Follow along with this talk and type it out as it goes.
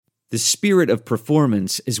The spirit of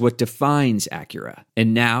performance is what defines Acura.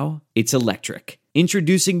 And now, it's electric.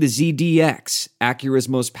 Introducing the ZDX, Acura's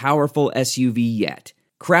most powerful SUV yet.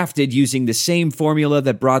 Crafted using the same formula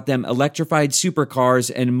that brought them electrified supercars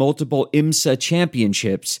and multiple IMSA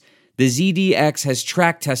championships, the ZDX has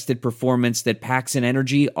track-tested performance that packs an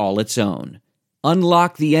energy all its own.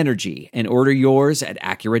 Unlock the energy and order yours at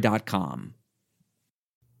Acura.com.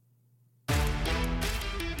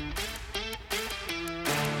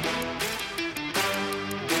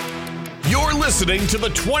 You're listening to the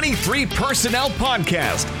 23 Personnel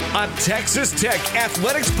Podcast, a Texas Tech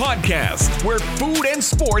athletics podcast where food and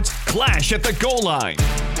sports clash at the goal line.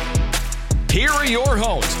 Here are your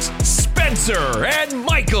hosts, Spencer and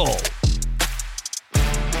Michael.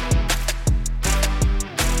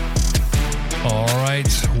 All right.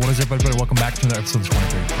 What is up, everybody? Welcome back to another episode of the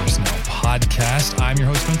 23 Personnel Podcast. I'm your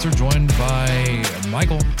host, Spencer, joined by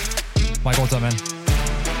Michael. Michael, what's up, man?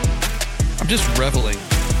 I'm just reveling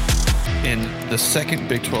in the second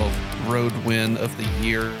Big 12 road win of the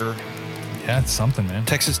year. Yeah, it's something, man.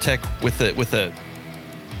 Texas Tech with a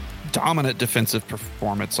dominant defensive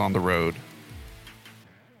performance on the road.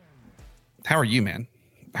 How are you, man?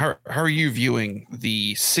 How are you viewing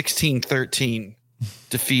the 16-13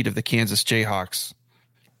 defeat of the Kansas Jayhawks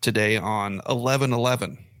today on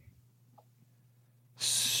 11-11?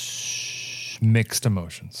 Mixed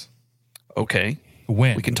emotions. Okay.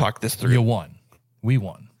 Win. We can talk this through. You won. We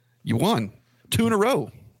won. You won 2 in a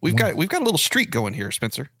row. We've got a little streak going here,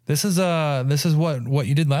 Spencer. This is what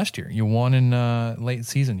you did last year. You won in late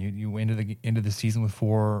season. You ended the season with a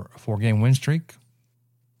 4-game win streak.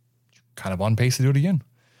 Kind of on pace to do it again.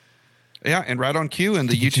 Yeah, and right on cue in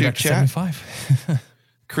the YouTube chat. 75.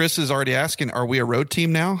 Chris is already asking, are we a road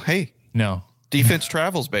team now? Hey. No. Defense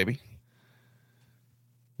travels, baby.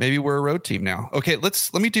 Maybe we're a road team now. Okay,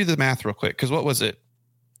 let me do the math real quick, because what was it?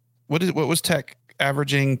 What was Tech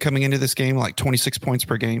averaging coming into this game, like 26 points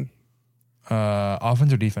per game?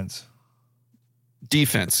 Offense or defense?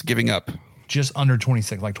 Defense, giving up. Just under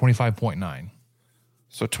 26, like 25.9.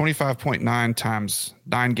 So 25.9 times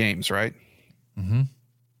 9 games, right? Mm-hmm.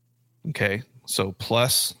 Okay, so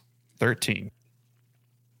plus 13.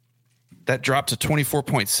 That dropped to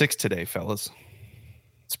 24.6 today, fellas.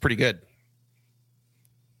 It's pretty good.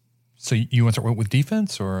 So you want to start with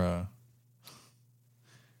defense or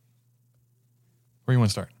where you want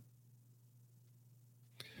to start?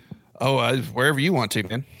 Oh, wherever you want to,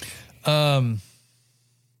 man. I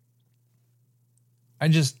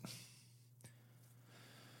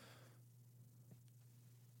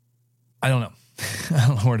don't know. I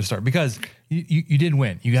don't know where to start because you did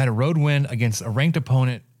win. You had a road win against a ranked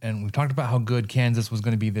opponent, and we've talked about how good Kansas was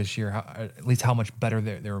going to be this year, at least how much better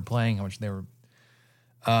they were playing, how much they were.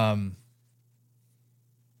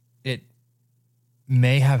 It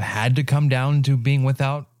may have had to come down to being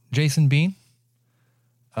without Jason Bean.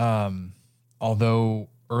 Although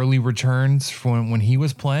early returns from when he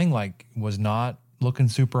was playing, was not looking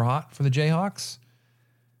super hot for the Jayhawks.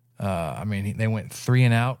 They went 3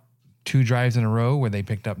 and out, 2 drives in a row where they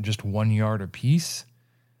picked up just 1 yard apiece.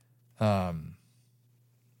 And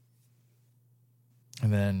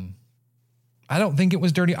then I don't think it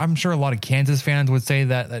was dirty. I'm sure a lot of Kansas fans would say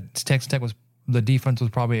that Texas Tech the defense was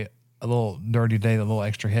probably a little dirty today, the little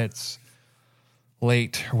extra hits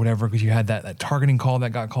late or whatever, because you had that targeting call that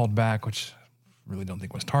got called back, which I really don't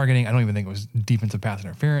think was targeting. I don't even think it was defensive pass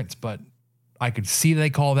interference, but I could see they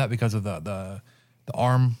called that because of the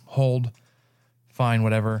arm hold. Fine,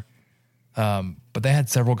 whatever. But they had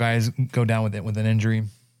several guys go down with an injury.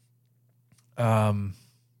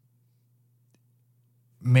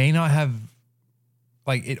 May not have,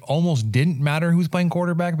 it almost didn't matter who's playing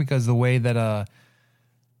quarterback because the way that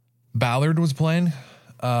Ballard was playing.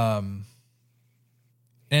 And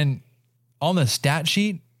on the stat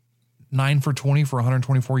sheet, 9 for 20 for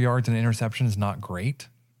 124 yards and an interception is not great.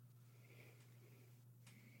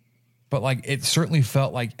 But it certainly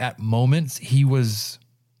felt like at moments he was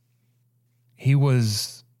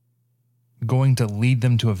going to lead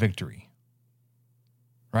them to a victory.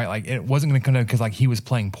 Right? It wasn't going to come out because he was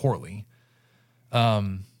playing poorly.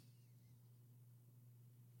 The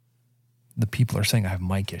people are saying I have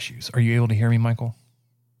mic issues. Are you able to hear me, Michael?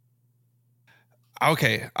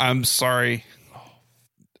 Okay, I'm sorry.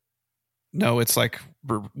 No, it's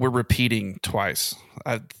we're repeating twice.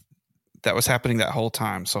 That was happening that whole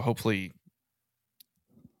time, so hopefully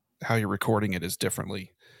how you're recording it is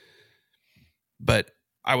differently. But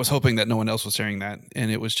I was hoping that no one else was hearing that,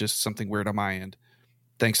 and it was just something weird on my end.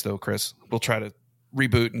 Thanks, though, Chris. We'll try to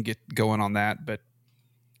reboot and get going on that. But,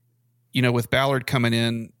 with Ballard coming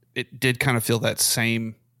in, it did kind of feel that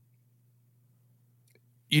same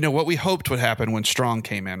what we hoped would happen when Strong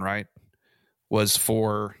came in, right, was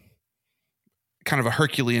for kind of a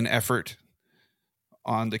Herculean effort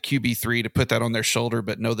on the QB3 to put that on their shoulder,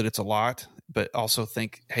 but know that it's a lot, but also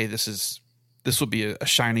think, hey, this will be a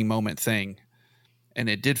shining moment thing. And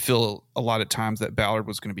it did feel a lot of times that Ballard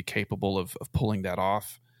was going to be capable of pulling that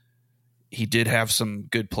off. He did have some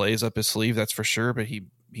good plays up his sleeve, that's for sure, but he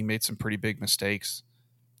made some pretty big mistakes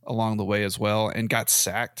along the way as well and got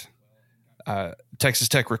sacked. Texas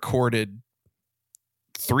Tech recorded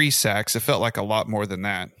 3 sacks. It felt like a lot more than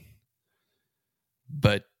that,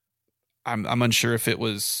 but I'm unsure if it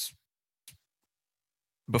was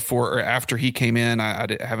before or after he came in. I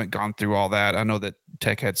haven't gone through all that. I know that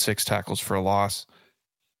Tech had 6 tackles for a loss.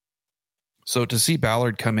 So to see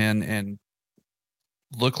Ballard come in and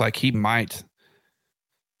look like he might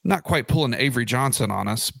not quite pull an Avery Johnson on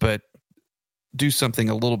us, but do something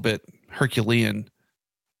a little bit Herculean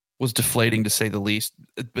was deflating, to say the least.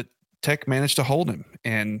 But Tech managed to hold him.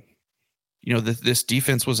 And, this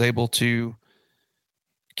defense was able to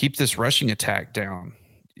keep this rushing attack down.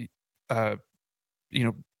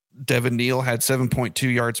 Devin Neal had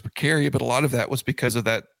 7.2 yards per carry, but a lot of that was because of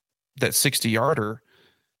that 60-yarder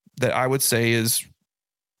that I would say is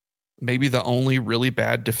maybe the only really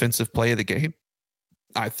bad defensive play of the game.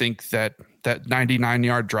 I think that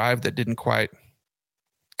 99-yard drive that didn't quite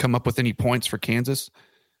come up with any points for Kansas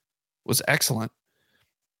was excellent,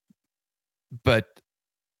 but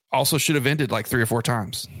also should have ended like 3 or 4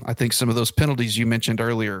 times. I think some of those penalties you mentioned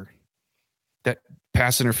earlier, that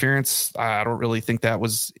pass interference, I don't really think that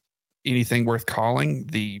was anything worth calling.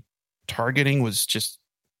 The targeting was just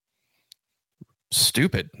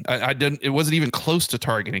stupid. It wasn't even close to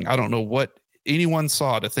targeting. I don't know what anyone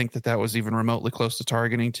saw to think that was even remotely close to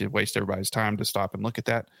targeting, to waste everybody's time to stop and look at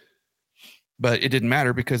that. But it didn't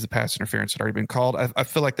matter because the pass interference had already been called. I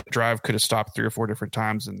feel like the drive could have stopped 3 or 4 different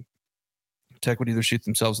times, and Tech would either shoot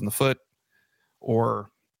themselves in the foot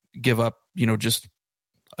or give up, just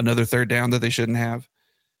another 3rd down that they shouldn't have.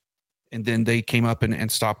 And then they came up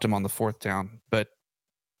and stopped him on the 4th down. But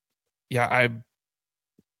yeah,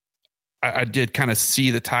 I did kind of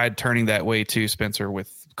see the tide turning that way too, Spencer,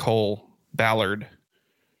 with Cole Ballard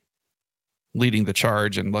leading the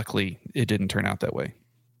charge, and luckily it didn't turn out that way.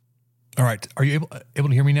 All right. Are you able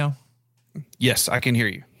to hear me now? Yes, I can hear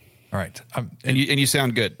you. All right. And you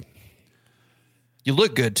sound good. You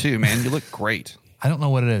look good too, man. You look great. I don't know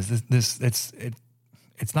what it is.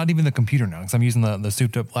 It's not even the computer now, because I'm using the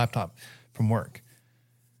souped up laptop from work.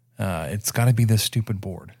 It's got to be this stupid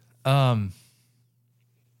board.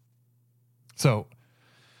 So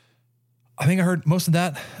I think I heard most of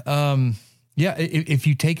that. Yeah, if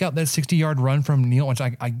you take out that 60-yard run from Neal, which I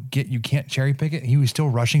get, you can't cherry pick it, he was still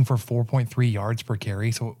rushing for 4.3 yards per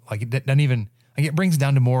carry. So it doesn't even, it brings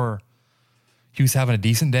down to more, he was having a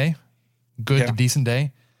decent day, to decent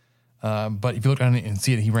day. But if you look on it and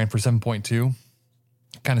see it, he ran for 7.2.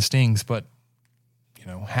 Kind of stings, but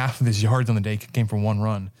half of his yards on the day came from one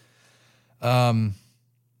run.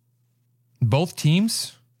 Both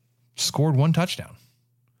teams scored 1 touchdown.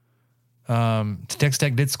 Texas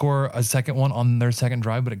Tech did score a second one on their second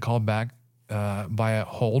drive, but it called back by a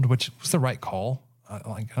hold, which was the right call.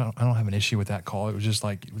 I don't have an issue with that call. It was just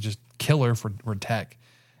killer for Tech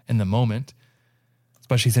in the moment,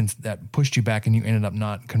 especially since that pushed you back and you ended up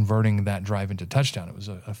not converting that drive into touchdown. It was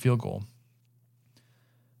a field goal.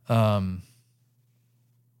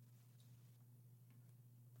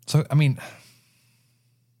 So,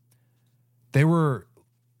 they were,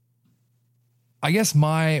 I guess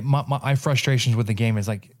my frustrations with the game is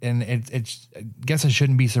and it's I guess I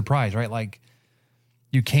shouldn't be surprised, right? Like,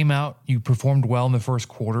 you came out, you performed well in the first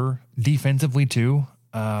quarter, defensively too.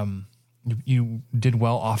 You did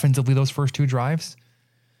well offensively those first 2 drives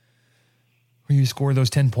where you scored those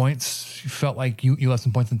 10 points. You felt like you left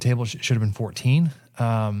some points on the table. Should have been 14.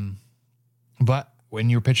 But when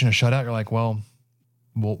you're pitching a shutout, you're like, well,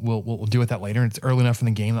 we'll deal with that later. And it's early enough in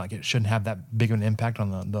the game, like it shouldn't have that big of an impact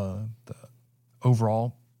on the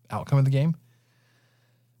overall outcome of the game.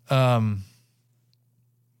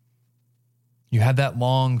 You had that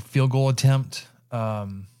long field goal attempt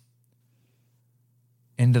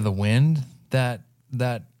into the wind that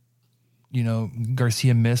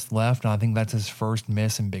Garcia missed left, and I think that's his first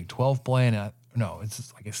miss in Big 12 play. And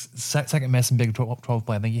it's like his second miss in Big 12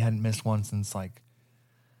 play. I think he hadn't missed one since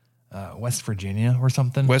West Virginia or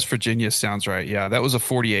something. West Virginia sounds right. Yeah, that was a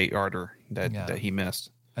 48-yarder that he missed.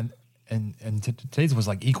 And today's was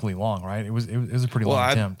equally long, right? It was a pretty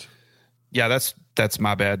long attempt. Yeah, that's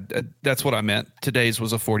my bad. That's what I meant. Today's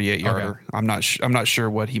was a 48-yarder. Okay. I'm not sure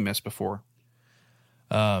what he missed before.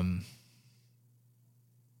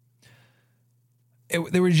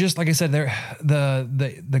 There was just, like I said,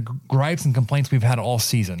 the gripes and complaints we've had all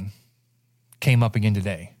season came up again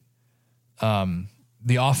today.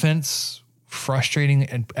 The offense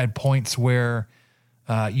frustrating at points where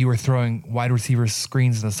you were throwing wide receiver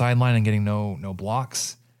screens to the sideline and getting no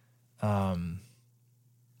blocks.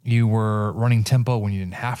 You were running tempo when you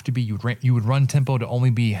didn't have to be. You would run tempo to only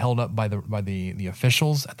be held up by the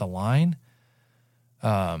officials at the line.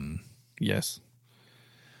 Yes.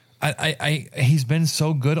 He's been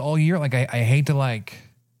so good all year. Like I hate to like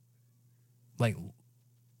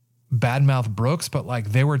badmouth Brooks, but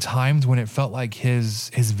like there were times when it felt like his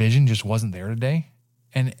vision just wasn't there today.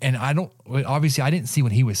 And I didn't see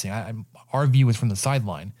what he was seeing. Our view was from the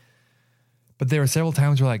sideline, but there were several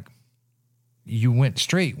times where like you went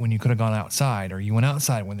straight when you could have gone outside, or you went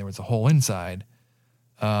outside when there was a hole inside.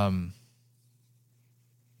 And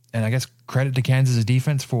I guess credit to Kansas'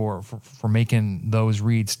 defense for making those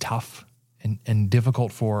reads tough and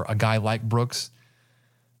difficult for a guy like Brooks.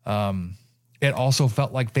 It also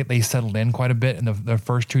felt like they settled in quite a bit in the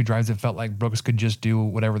first two drives. It felt like Brooks could just do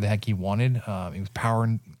whatever the heck he wanted. He was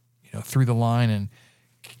powering, through the line and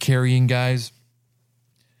carrying guys.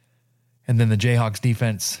 And then the Jayhawks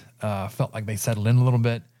defense felt like they settled in a little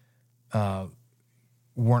bit.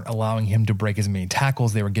 Weren't allowing him to break as many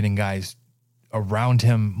tackles. They were getting guys around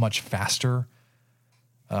him much faster,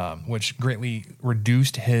 which greatly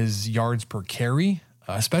reduced his yards per carry,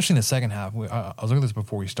 especially in the second half. I was looking at this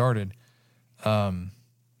before we started. In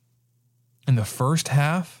the first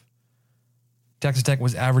half, Texas Tech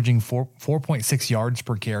was averaging 4.6 yards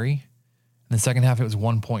per carry. In the second half, it was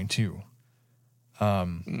 1.2.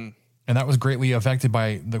 And that was greatly affected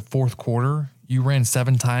by the fourth quarter. You ran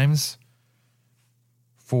 7 times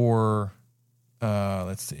for,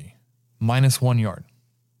 -1 yard.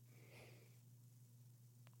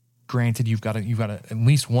 Granted, you've got at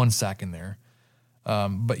least 1 sack in there.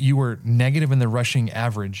 But you were negative in the rushing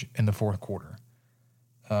average in the fourth quarter.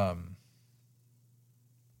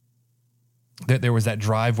 There was that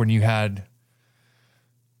drive when you had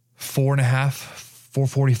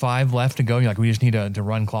 4:45 left to go. You're like, we just need to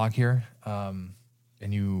run clock here. And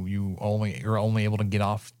you're only able to get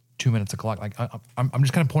off 2 minutes of clock. Like I'm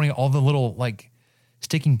just kind of pointing out all the little like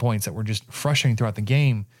sticking points that were just frustrating throughout the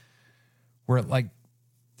game. Where like,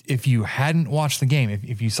 if you hadn't watched the game,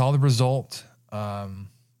 if you saw the result,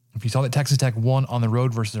 if you saw that Texas Tech won on the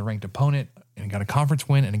road versus a ranked opponent and got a conference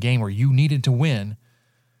win in a game where you needed to win,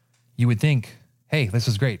 you would think, hey, this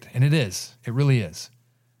is great. And it is. It really is.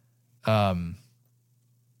 I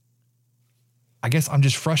guess I'm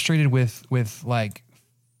just frustrated with like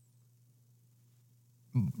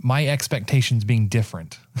my expectations being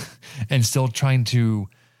different and still trying to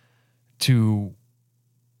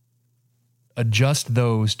adjust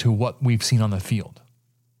those to what we've seen on the field.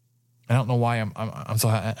 I don't know why I'm still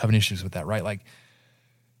having issues with that, right? Like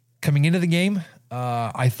coming into the game,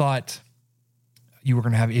 I thought you were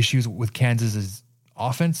going to have issues with Kansas's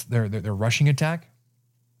offense, their rushing attack,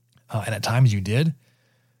 and at times you did.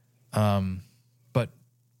 But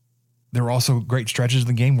there were also great stretches of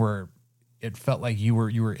the game where it felt like you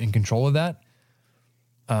were in control of that.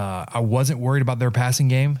 I wasn't worried about their passing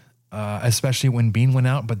game, especially when Bean went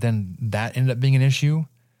out, but then that ended up being an issue.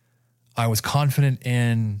 I was confident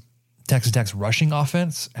in Texas Tech's rushing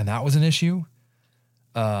offense, and that was an issue.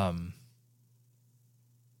 I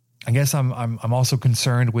guess I'm also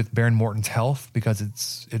concerned with Baron Morton's health because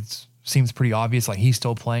it seems pretty obvious like he's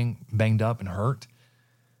still playing banged up and hurt.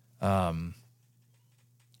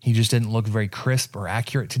 He just didn't look very crisp or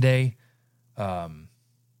accurate today. I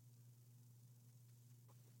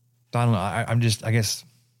don't know. I guess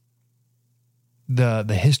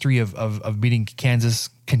the history of beating Kansas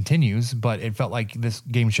continues, but it felt like this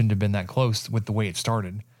game shouldn't have been that close with the way it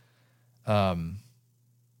started.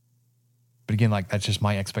 But again, like that's just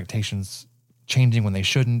my expectations changing when they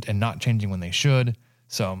shouldn't and not changing when they should.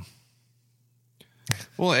 So,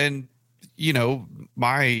 well, and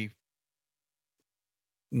my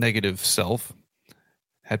negative self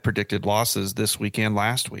had predicted losses this weekend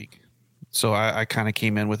last week. So I kind of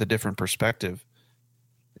came in with a different perspective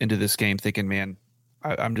into this game thinking, man,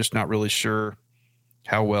 I'm just not really sure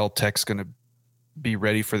how well Tech's going to be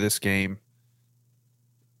ready for this game.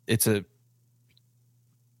 It's the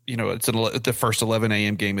first 11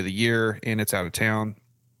 a.m. game of the year and it's out of town,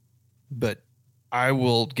 but I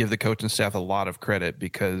will give the coaching staff a lot of credit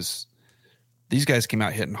because these guys came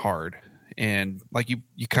out hitting hard. And like you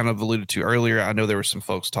kind of alluded to earlier, I know there were some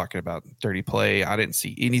folks talking about dirty play. I didn't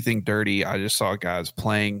see anything dirty. I just saw guys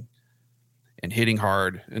playing and hitting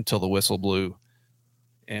hard until the whistle blew.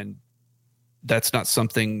 And that's not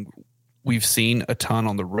something we've seen a ton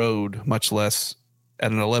on the road, much less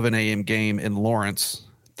at an 11 a.m. game in Lawrence.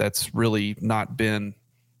 That's really not been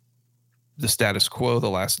the status quo the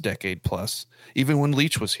last decade plus. Even when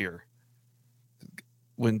Leach was here,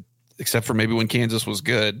 except for maybe when Kansas was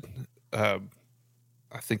good.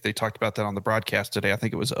 I think they talked about that on the broadcast today. I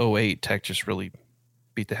think it was 08. Tech just really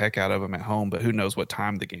beat the heck out of them at home, but who knows what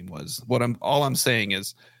time the game was. All I'm saying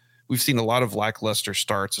is we've seen a lot of lackluster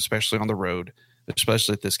starts, especially on the road,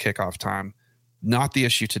 especially at this kickoff time. Not the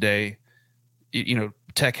issue today.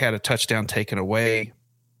 Tech had a touchdown taken away.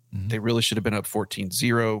 Mm-hmm. They really should have been up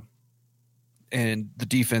 14-0. And the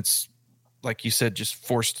defense, like you said, just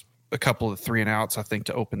forced a couple of 3-and-outs, I think,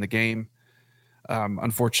 to open the game.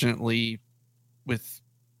 Unfortunately, with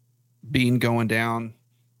Bean going down,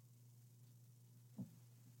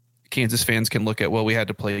 Kansas fans can look at, well, we had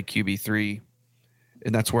to play QB3,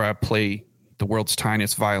 and that's where I play the world's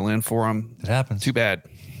tiniest violin for him. It happens. Too bad.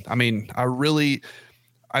 I mean,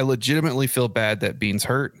 I legitimately feel bad that Bean's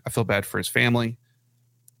hurt. I feel bad for his family.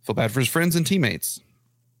 I feel bad for his friends and teammates.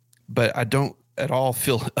 But I don't at all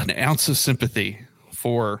feel an ounce of sympathy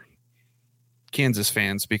for Kansas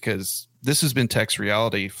fans, because this has been Tech's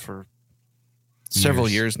reality for several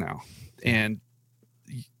years now. And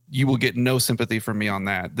you will get no sympathy from me on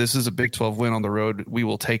that. This is a Big 12 win on the road. We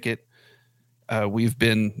will take it. We've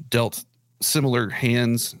been dealt similar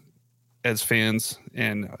hands as fans,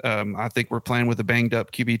 and I think we're playing with a banged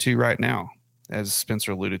up QB2 right now, as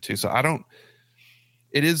Spencer alluded to. So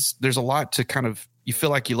there's a lot to kind of, you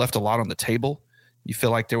feel like you left a lot on the table. You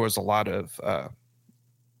feel like there was a lot of,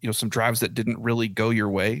 some drives that didn't really go your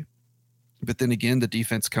way. But then again, the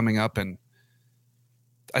defense coming up, and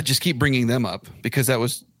I just keep bringing them up because that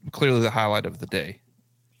was clearly the highlight of the day,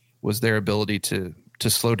 was their ability to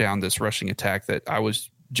slow down this rushing attack that I was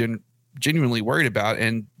genuinely worried about.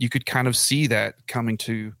 And you could kind of see that coming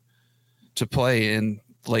to play in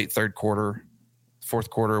late third quarter, fourth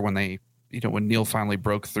quarter, when when Neal finally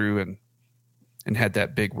broke through and had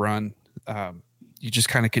that big run. You just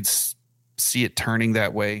kind of could see it turning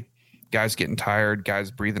that way. Guys getting tired, guys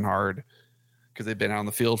breathing hard because they've been out on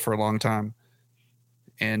the field for a long time.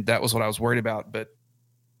 And that was what I was worried about. But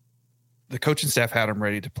the coaching staff had them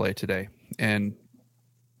ready to play today. And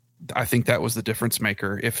I think that was the difference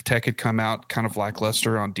maker. If Tech had come out kind of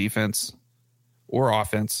lackluster on defense or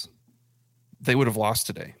offense, they would have lost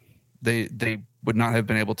today. They would not have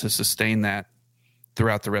been able to sustain that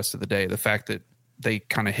throughout the rest of the day. The fact that they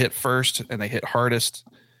kind of hit first and they hit hardest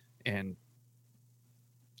and,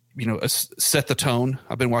 set the tone.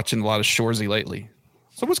 I've been watching a lot of Shoresy lately.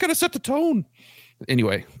 Someone's got to set the tone.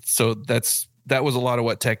 Anyway, so that was a lot of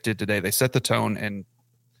what Tech did today. They set the tone and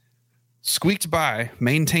squeaked by,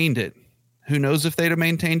 maintained it. Who knows if they'd have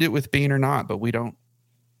maintained it with Bean or not, but we don't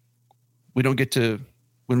get to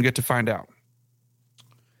find out.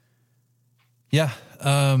 Yeah.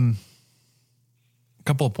 A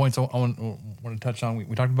couple of points I want to touch on.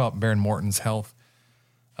 We talked about Baron Morton's health.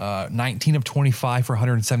 19 of 25 for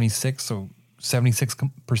 176, so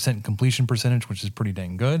 76% completion percentage, which is pretty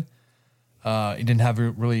dang good. He didn't have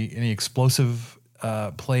really any explosive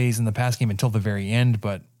plays in the pass game until the very end,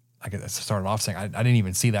 but like I started off saying, I didn't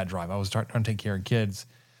even see that drive. I was trying to take care of kids.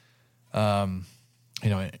 In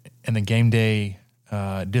the game day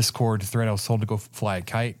Discord thread, I was told to go fly a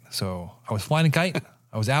kite. So I was flying a kite.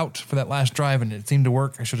 I was out for that last drive, and it seemed to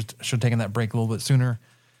work. I should have taken that break a little bit sooner.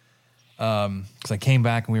 Because I came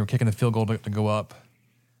back and we were kicking the field goal to go up.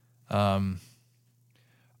 I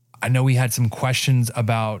know we had some questions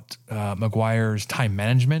about McGuire's time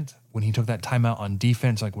management when he took that timeout on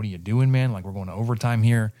defense. Like, what are you doing, man? Like, we're going to overtime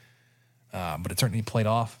here. But it certainly paid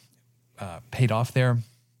off there.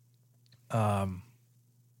 I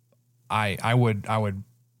would.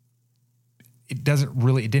 It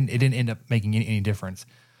didn't end up making any difference.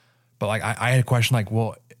 But like, I had a question like,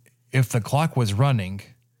 well, if the clock was running,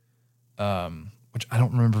 which I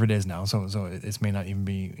don't remember if it is now, so it may not even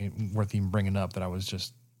be worth even bringing up that I was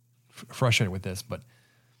just frustrated with this. But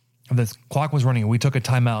if the clock was running and we took a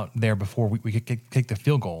timeout there before we could kick the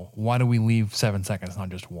field goal, why do we leave 7 seconds, not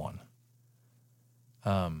just one?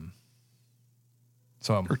 Or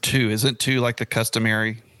two. Isn't two like the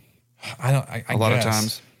customary? I a lot of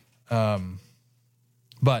times.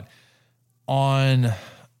 But on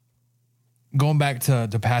going back to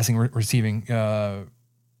passing, receiving,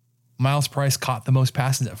 Miles Price caught the most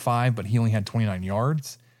passes at 5, but he only had 29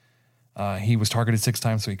 yards. He was targeted 6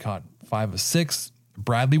 times, so he caught 5 of 6.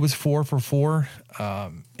 Bradley was 4 for 4.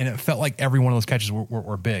 And it felt like every one of those catches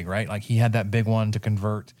were big, right? Like he had that big one to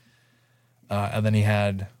convert. And then he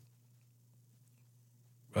had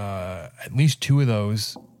at least 2 of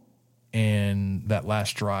those in that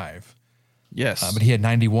last drive. Yes. But he had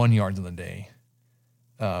 91 yards in the day.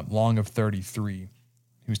 long of 33.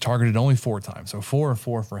 He was targeted only 4 times, so 4 of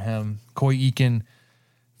 4 for him. Coy Eakin,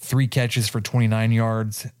 3 catches for 29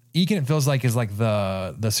 yards. Eakin, it feels like, is like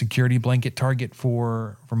the security blanket target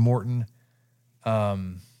for Morton. I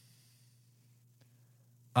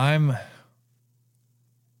don't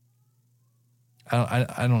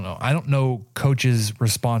know. I don't know coaches'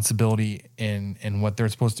 responsibility in what they're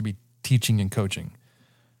supposed to be teaching and coaching,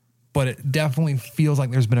 but it definitely feels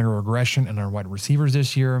like there's been a regression in our wide receivers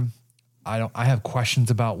this year. I have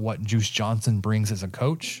questions about what Juice Johnson brings as a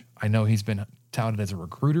coach. I know he's been touted as a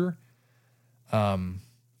recruiter. But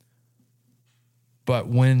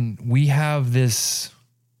when we have this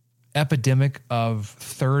epidemic of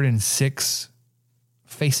 3rd and 6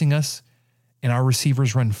 facing us and our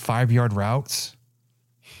receivers run 5-yard routes,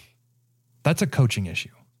 that's a coaching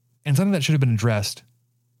issue and something that should have been addressed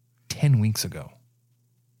 10 weeks ago.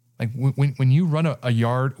 Like when you run a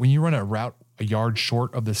route a yard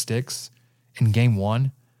short of the sticks in game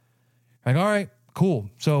 1, like, all right,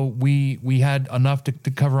 cool. So we had enough to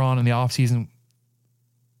cover on in the offseason.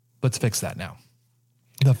 Let's fix that now.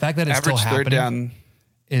 The fact that it's average still happening third down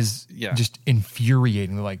is just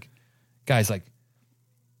infuriating. Like, guys, like,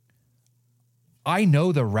 I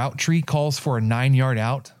know the route tree calls for a 9-yard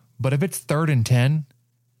out, but if it's 3rd and 10,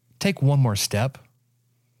 take one more step.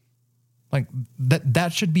 Like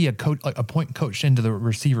that should be a point coached into the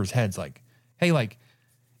receivers' heads. Like, hey, like,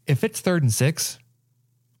 if it's 3rd and 6,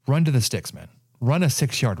 run to the sticks, man. Run a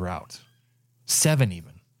 6-yard route, 7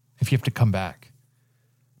 even, if you have to come back.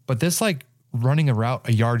 But this, like, running a route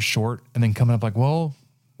a yard short and then coming up like, well,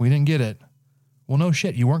 we didn't get it. Well, no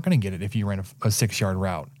shit, you weren't going to get it if you ran a 6-yard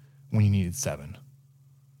route when you needed 7.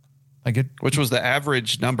 Which was the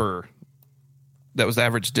average number. That was the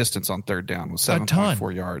average distance on 3rd down was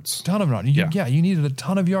 7.4 yards. A ton of yards. You needed a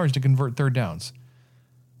ton of yards to convert 3rd downs.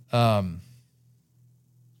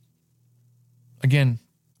 Again,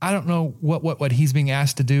 I don't know what he's being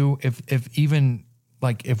asked to do.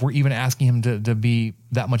 If we're even asking him to be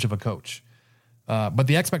that much of a coach. But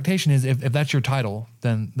the expectation is if that's your title,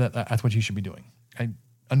 then that's what you should be doing. I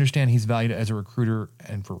understand he's valued as a recruiter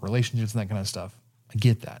and for relationships and that kind of stuff. I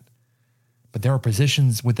get that. But there are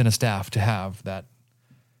positions within a staff to have that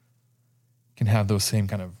can have those same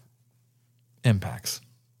kind of impacts.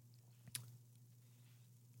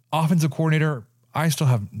 Offensive coordinator, I still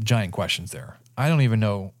have giant questions there. I don't even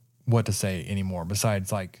know what to say anymore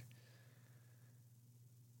besides, like,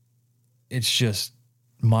 it's just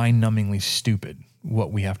mind-numbingly stupid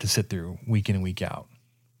what we have to sit through week in and week out.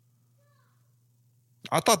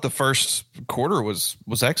 I thought the first quarter was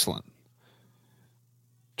excellent.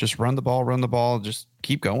 Just run the ball, just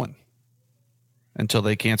keep going until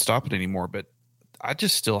they can't stop it anymore. But I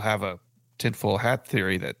just still have a tinfoil hat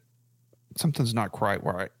theory that something's not quite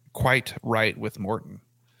right with Morton.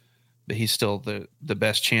 But he's still the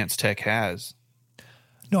best chance Tech has.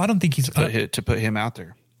 No, I don't think he's to put him out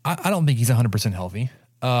there. I don't think he's 100% healthy.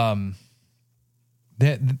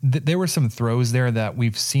 There were some throws there that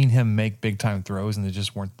we've seen him make big time throws and they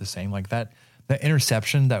just weren't the same. Like that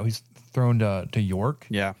interception that he's thrown to York.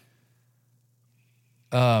 Yeah.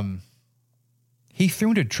 He threw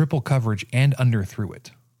into triple coverage and underthrew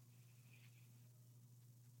it.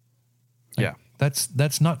 Like, yeah.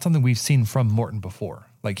 That's not something we've seen from Morton before.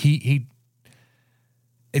 Like it's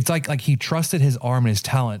like he trusted his arm and his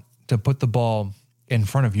talent to put the ball in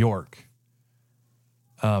front of York,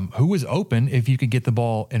 who was open if you could get the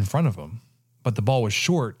ball in front of him, but the ball was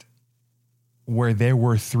short where there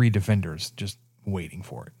were 3 defenders just waiting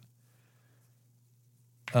for it.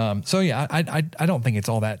 So yeah, I don't think it's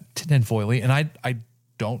all that tinfoily, and I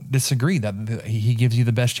don't disagree that he gives you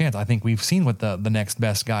the best chance. I think we've seen what the next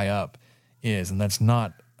best guy up is, and that's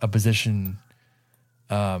not a position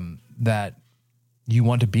that you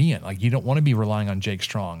want to be in. Like, you don't want to be relying on Jake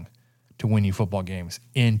Strong to win you football games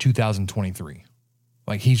in 2023.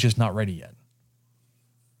 Like, he's just not ready yet.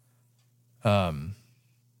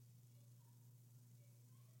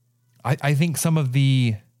 I think some of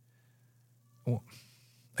the,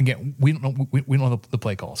 again, we don't know the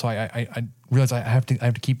play call. So I realize I have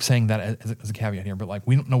to keep saying that as a caveat here, but like,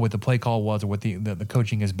 we don't know what the play call was or what the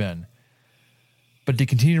coaching has been. But to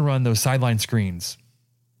continue to run those sideline screens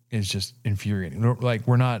is just infuriating. Like,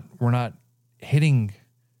 we're not running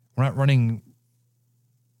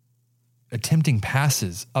attempting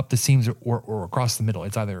passes up the seams or across the middle.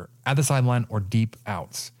 It's either at the sideline or deep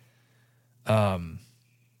outs.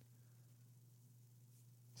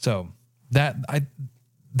 So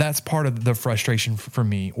that's part of the frustration for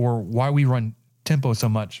me, or why we run tempo so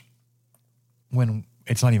much when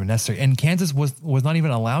it's not even necessary. And Kansas was not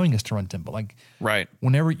even allowing us to run tempo. Like, right.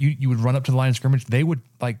 Whenever you would run up to the line of scrimmage, they would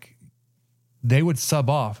sub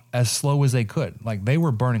off as slow as they could. Like, they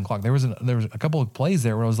were burning clock. There was a couple of plays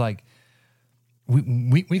there where I was like,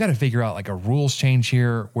 we got to figure out like a rules change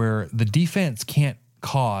here where the defense can't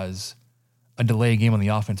cause a delay game on the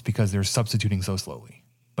offense because they're substituting so slowly.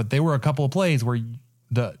 But there were a couple of plays where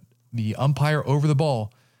the umpire over the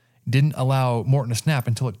ball didn't allow Morton to snap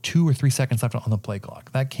until 2 or 3 seconds left on the play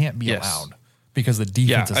clock. That can't be allowed because the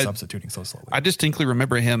defense is substituting so slowly. I distinctly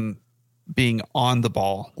remember him being on the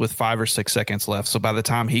ball with 5 or 6 seconds left. So by the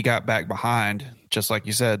time he got back behind, just like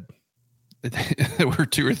you said, there were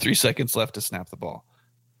 2 or 3 seconds left to snap the ball.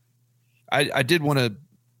 I did want to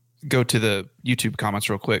go to the YouTube comments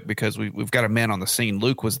real quick because we've got a man on the scene.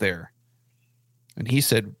 Luke was there, and he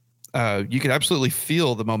said, you could absolutely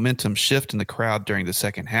feel the momentum shift in the crowd during the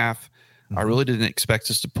second half. Mm-hmm. I really didn't expect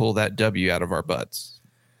us to pull that W out of our butts.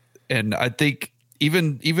 And I think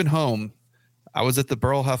even home, I was at the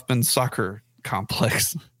Burl Huffman soccer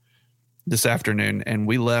complex this afternoon, and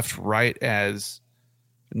we left right as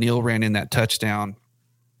Neal ran in that touchdown,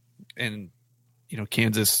 and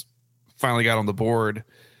Kansas finally got on the board.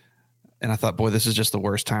 And I thought, boy, this is just the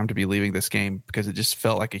worst time to be leaving this game because it just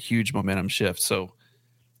felt like a huge momentum shift. So,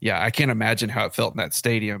 yeah, I can't imagine how it felt in that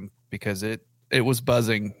stadium because it was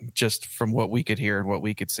buzzing just from what we could hear and what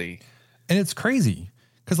we could see. And it's crazy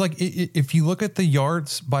because, like, if you look at the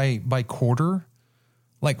yards by quarter,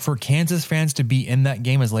 like for Kansas fans to be in that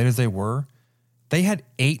game as late as they were, they had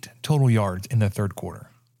 8 total yards in the third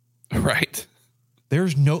quarter. Right.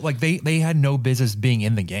 There's no, like, they had no business being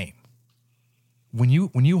in the game. When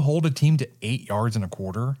you hold a team to 8 yards in a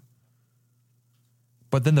quarter,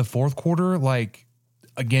 but then the fourth quarter, like,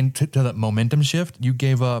 again, to that momentum shift, you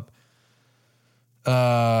gave up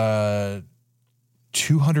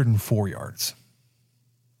 204 yards.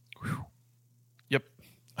 Whew. Yep.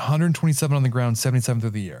 127 on the ground, 77 through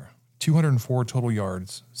the air. 204 total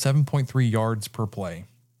yards, 7.3 yards per play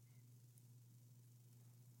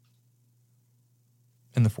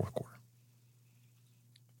in the fourth quarter.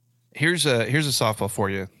 Here's a softball for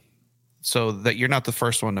you, so that you're not the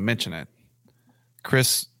first one to mention it.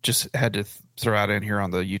 Chris just had to throw out in here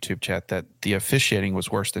on the YouTube chat that the officiating was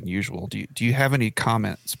worse than usual. Do you have any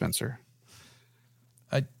comment, Spencer?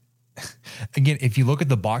 Again, if you look at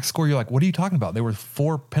the box score, you're like, what are you talking about? There were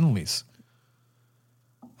 4 penalties.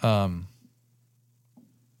 Yeah,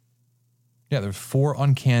 there's 4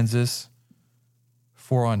 on Kansas,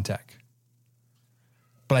 4 on Tech.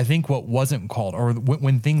 But I think what wasn't called, or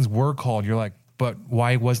when things were called, you're like, but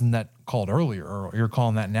why wasn't that called earlier? Or you're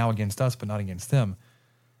calling that now against us, but not against them.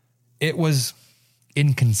 It was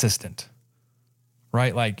inconsistent,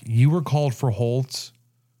 right? Like, you were called for holds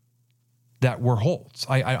that were holds.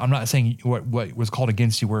 I'm not saying what was called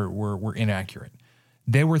against you were inaccurate.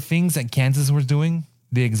 There were things that Kansas was doing,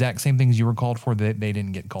 the exact same things you were called for that they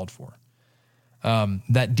didn't get called for.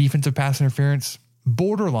 That defensive pass interference,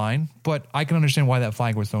 borderline, but I can understand why that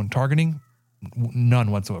flag was thrown. Targeting,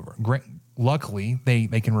 none whatsoever. Luckily,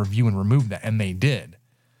 they can review and remove that, and they did.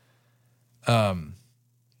 But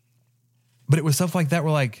it was stuff like that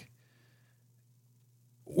where, like,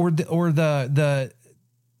 or the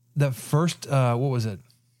first what was it?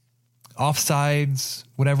 Offsides,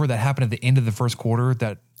 whatever that happened at the end of the first quarter.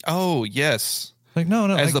 That oh yes. Like, no.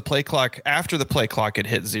 As like, the play clock, after the play clock had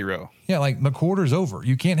hit 0. Yeah, like, the quarter's over.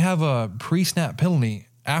 You can't have a pre-snap penalty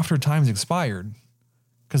after time's expired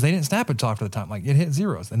because they didn't snap it till after the time. Like, it hit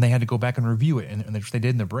zeros, and they had to go back and review it, and which they did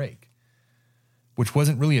in the break, which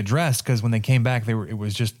wasn't really addressed because when they came back, it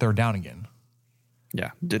was just third down again. Yeah,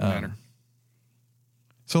 didn't matter.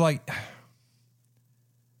 So, like,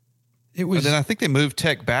 it was. But then I think they moved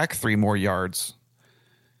Tech back 3 more yards.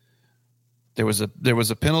 There was a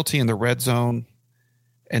penalty in the red zone.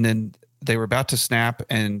 And then they were about to snap,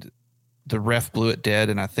 and the ref blew it dead,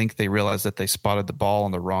 and I think they realized that they spotted the ball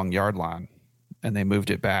on the wrong yard line, and they moved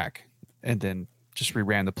it back, and then just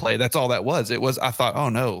reran the play. That's all that was. It was. I thought, oh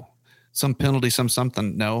no, some penalty,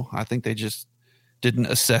 something. No, I think they just didn't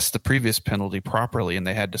assess the previous penalty properly, and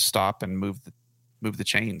they had to stop and move the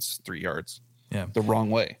chains 3 yards. Yeah, the wrong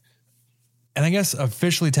way. And I guess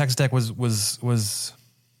officially Texas Tech was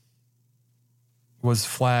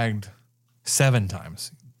flagged 7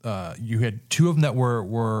 times. You had 2 of them that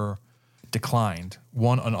were declined.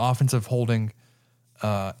 One, an offensive holding,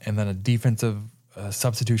 and then a defensive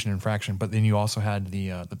substitution infraction. But then you also had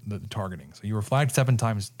the targeting. So you were flagged 7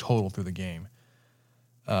 times total through the game.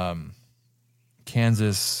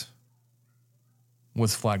 Kansas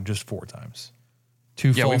was flagged just 4 times.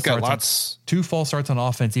 2 false starts. 2 false starts on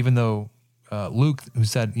offense. Even though Luke, who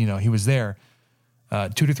said he was there, 2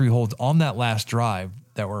 to 3 holds on that last drive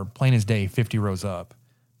that were plain as day, 50 rows up,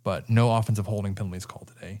 but no offensive holding penalties called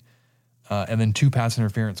today. And then 2 pass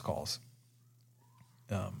interference calls.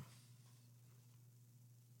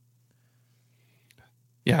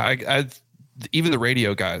 Yeah, I even the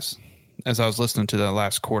radio guys, as I was listening to the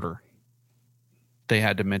last quarter, they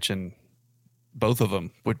had to mention, both of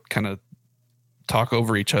them would kind of talk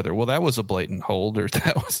over each other. Well, that was a blatant hold, or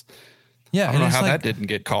that was, yeah, I don't know how that didn't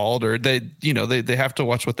get called, or they have to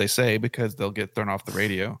watch what they say because they'll get thrown off the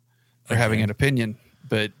radio. They're having an opinion,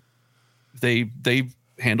 but they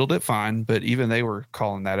handled it fine. But even they were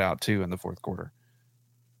calling that out too in the fourth quarter.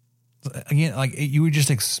 Again, like you would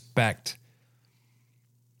just expect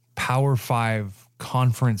Power 5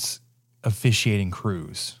 conference officiating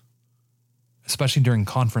crews, especially during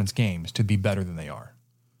conference games, to be better than they are.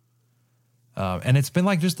 And it's been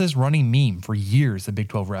like just this running meme for years. The Big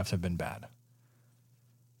 12 refs have been bad.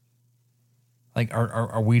 Like,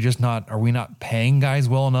 are we not paying guys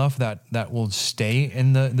well enough that will stay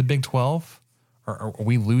in the Big 12? Or are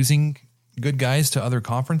we losing good guys to other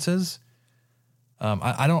conferences?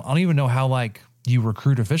 I don't even know how like you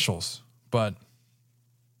recruit officials, but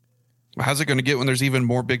how's it going to get when there's even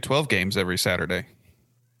more Big 12 games every Saturday?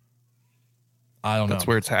 I don't know. That's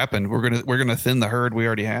where it's happened. We're gonna thin the herd we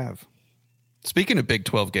already have. Speaking of Big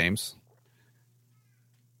 12 games,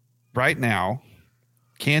 right now,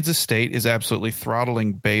 Kansas State is absolutely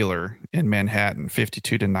throttling Baylor in Manhattan,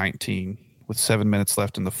 52-19, with 7 minutes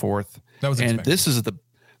left in the fourth. That was expected. And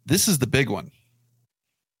this is the big one.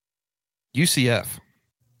 UCF.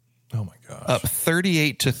 Oh my gosh. Up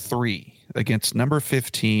 38-3 against number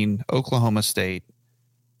 15 Oklahoma State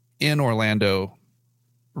in Orlando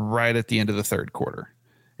right at the end of the third quarter.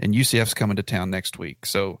 And UCF's coming to town next week.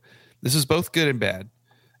 So this is both good and bad.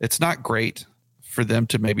 It's not great for them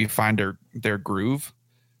to maybe find their groove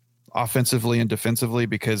offensively and defensively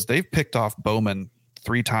because they've picked off Bowman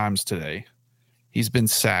 3 times today. He's been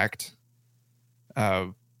sacked.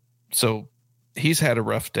 So he's had a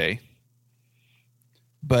rough day.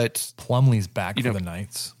 But Plumlee's back for the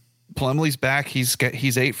Knights. Plumlee's back. He's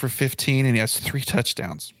 8 for 15 and he has 3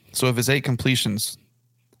 touchdowns. So of his 8 completions,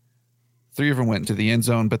 3 of them went into the end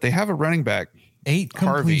zone, but they have a running back. 8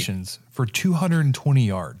 completions for 220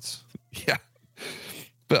 yards. Yeah.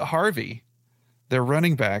 But Harvey, their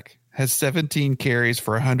running back, has 17 carries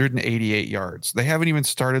for 188 yards. They haven't even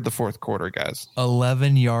started the fourth quarter, guys.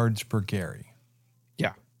 11 yards per carry.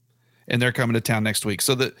 Yeah. And they're coming to town next week.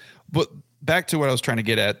 So but back to what I was trying to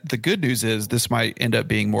get at. The good news is this might end up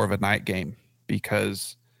being more of a night game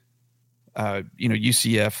because,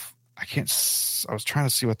 UCF, I was trying to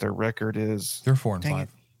see what their record is. They're 4-5.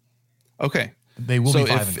 Okay. They will be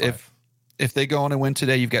 5-5. If they go on and win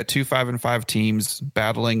today, you've got 2 5-5 teams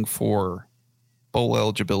battling for bowl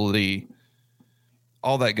eligibility,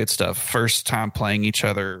 all that good stuff. First time playing each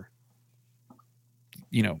other.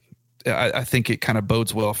 I think it kind of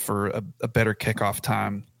bodes well for a better kickoff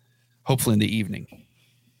time, hopefully in the evening.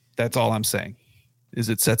 That's all I'm saying, is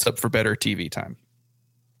it sets up for better TV time,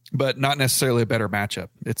 but not necessarily a better matchup.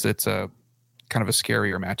 It's a kind of a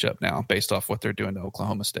scarier matchup now based off what they're doing to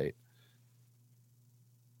Oklahoma State.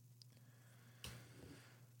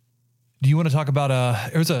 Do you want to talk about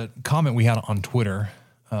there was a comment we had on Twitter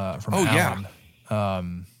from Alan. Yeah.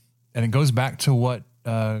 And it goes back to what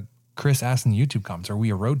Chris asked in the YouTube comments. Are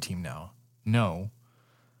we a road team now? No.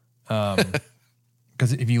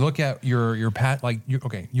 Because if you look at your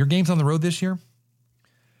games on the road this year,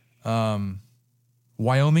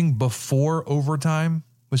 Wyoming before overtime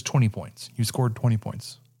was 20 points. You scored 20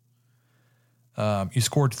 points. You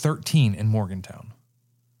scored 13 in Morgantown.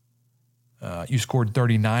 You scored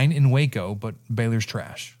 39 in Waco, but Baylor's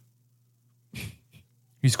trash.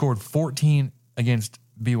 You scored 14 against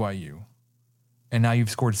BYU, and now you've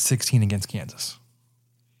scored 16 against Kansas.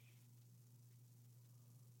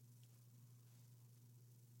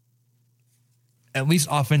 At least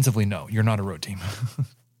offensively, no, you're not a road team.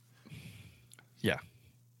 Yeah.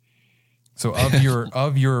 So of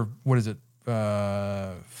your what is it?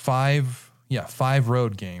 5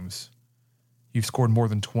 road games. You've scored more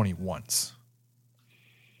than 20 once.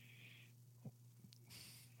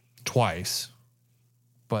 Twice.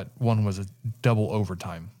 But one was a double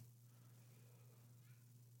overtime.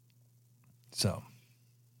 So.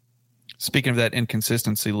 Speaking of that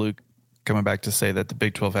inconsistency, Luke, coming back to say that the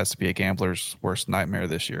Big 12 has to be a gambler's worst nightmare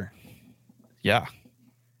this year. Yeah.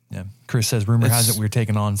 Yeah. Chris says, rumor has it we're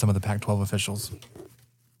taking on some of the Pac-12 officials.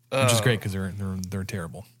 Which is great because they're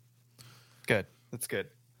terrible. Good. That's good.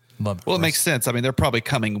 Love it. Well, it makes sense. I mean, they're probably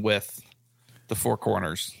coming with the 4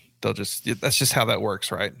 corners. That's just how that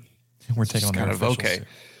works, right? We're taking on kind their of officials. okay.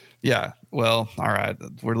 Yeah. Well, all right.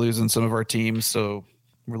 We're losing some of our teams, so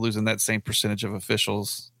we're losing that same percentage of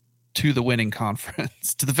officials to the winning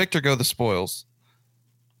conference. To the victor go the spoils.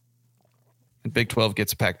 And Big 12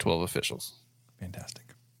 gets Pac-12 officials. Fantastic.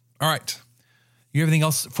 All right. You have anything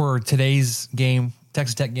else for today's game,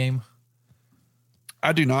 Texas Tech game?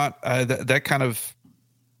 I do not. That kind of,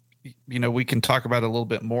 we can talk about it a little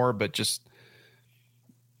bit more, but just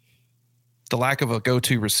the lack of a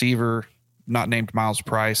go-to receiver, not named Miles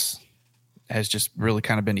Price, has just really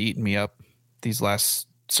kind of been eating me up these last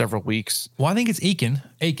several weeks. Well, I think it's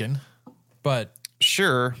Aiken, but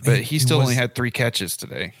sure, but he still only had 3 catches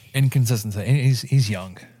today. Inconsistency. And he's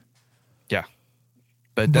young. Yeah,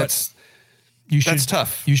 but that's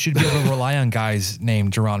tough. You should be able to rely on guys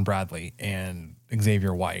named Jerron Bradley and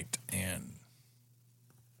Xavier White and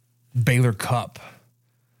Baylor Cupp.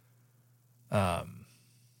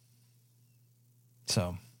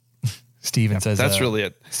 So Steven says that's really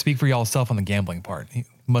it. Speak for y'all self on the gambling part. He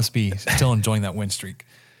must be still enjoying that win streak.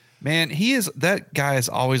 Man, that guy is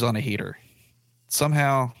always on a heater.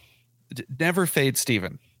 Somehow, never fade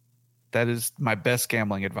Steven. That is my best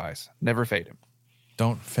gambling advice. Never fade him.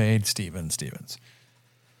 Don't fade Stevens.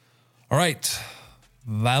 All right.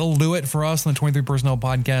 That'll do it for us on the 23 Personnel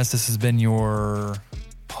Podcast. This has been your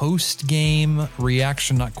post-game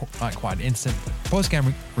reaction, not quite instant, but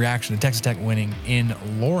post-game reaction to Texas Tech winning in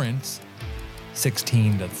Lawrence,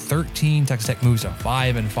 16-13. Texas Tech moves to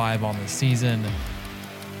 5-5 on the season.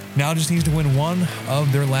 Now just needs to win one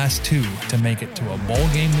of their last 2 to make it to a bowl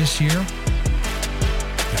game this year.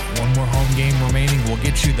 Got one more home game remaining. We'll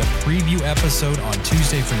get you the preview episode on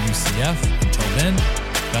Tuesday for UCF. Until then,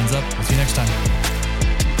 guns up. We'll see you next time.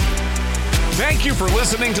 Thank you for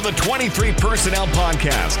listening to the 23 Personnel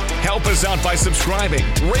Podcast. Help us out by subscribing,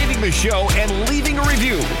 rating the show, and leaving a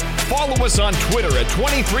review. Follow us on Twitter at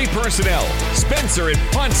 23 Personnel, Spencer at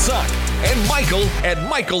PuntSuck, and Michael at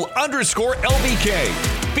Michael_LBK.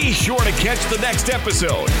 Be sure to catch the next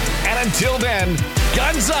episode. And until then,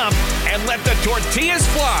 guns up and let the tortillas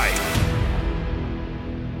fly.